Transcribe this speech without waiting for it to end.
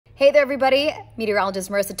Hey there, everybody.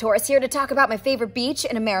 Meteorologist Marissa Torres here to talk about my favorite beach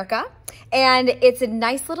in America. And it's a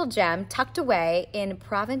nice little gem tucked away in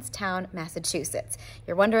Provincetown, Massachusetts.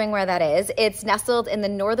 You're wondering where that is. It's nestled in the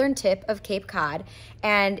northern tip of Cape Cod.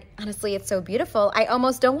 And honestly, it's so beautiful. I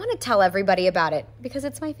almost don't want to tell everybody about it because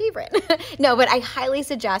it's my favorite. No, but I highly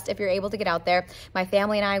suggest if you're able to get out there. My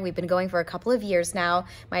family and I, we've been going for a couple of years now.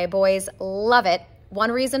 My boys love it.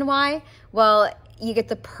 One reason why? Well, you get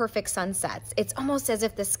the perfect sunsets. It's almost as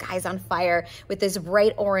if the sky's on fire with this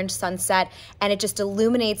bright orange sunset, and it just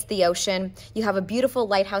illuminates the ocean. You have a beautiful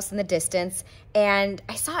lighthouse in the distance, and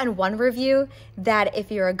I saw in one review that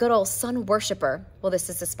if you're a good old sun worshiper, well, this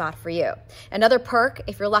is the spot for you. Another perk,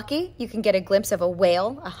 if you're lucky, you can get a glimpse of a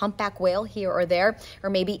whale, a humpback whale here or there,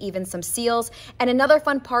 or maybe even some seals. And another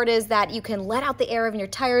fun part is that you can let out the air in your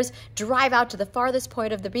tires, drive out to the farthest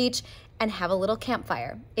point of the beach, and have a little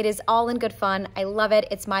campfire. It is all in good fun. I love it.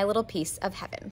 It's my little piece of heaven.